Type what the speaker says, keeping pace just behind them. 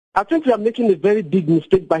I think we are making a very big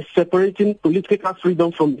mistake by separating political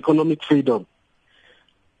freedom from economic freedom.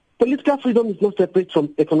 Political freedom is not separate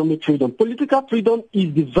from economic freedom. Political freedom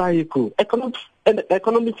is the vehicle.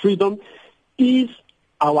 Economic freedom is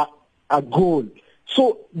our goal.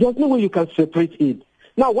 So there's no way you can separate it.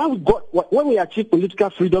 Now, when we achieve political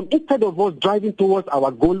freedom, instead of us driving towards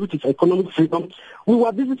our goal, which is economic freedom, we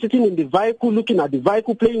were busy sitting in the vehicle, looking at the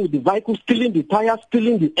vehicle, playing with the vehicle, stealing the tires,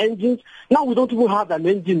 stealing the engines. Now we don't even have an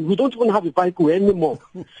engine. We don't even have a vehicle anymore.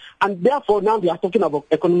 And therefore, now we are talking about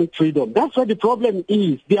economic freedom. That's where the problem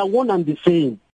is. They are one and the same.